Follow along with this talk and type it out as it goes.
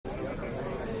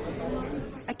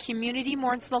community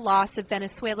mourns the loss of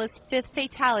Venezuela's fifth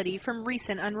fatality from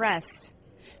recent unrest.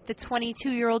 The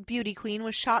 22-year-old beauty queen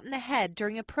was shot in the head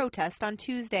during a protest on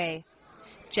Tuesday.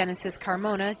 Genesis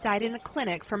Carmona died in a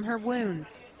clinic from her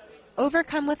wounds.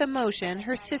 Overcome with emotion,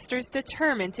 her sister's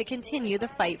determined to continue the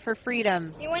fight for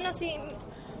freedom. Y bueno, si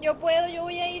yo puedo, yo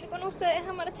voy a ir con ustedes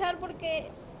a marchar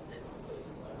porque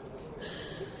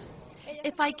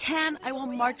if I can, I will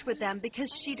march with them because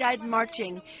she died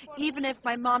marching. Even if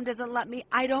my mom doesn't let me,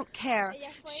 I don't care.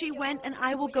 She went and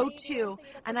I will go too.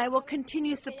 And I will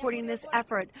continue supporting this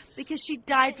effort because she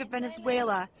died for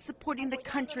Venezuela, supporting the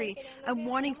country and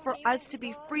wanting for us to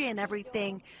be free and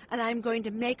everything. And I'm going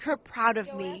to make her proud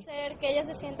of me.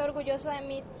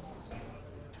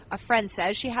 A friend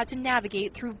says she had to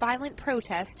navigate through violent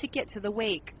protests to get to the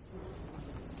wake.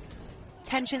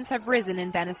 Tensions have risen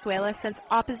in Venezuela since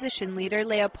opposition leader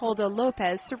Leopoldo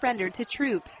Lopez surrendered to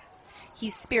troops. He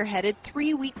spearheaded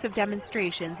 3 weeks of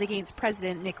demonstrations against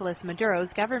President Nicolas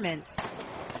Maduro's government.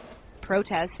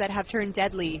 Protests that have turned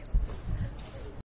deadly.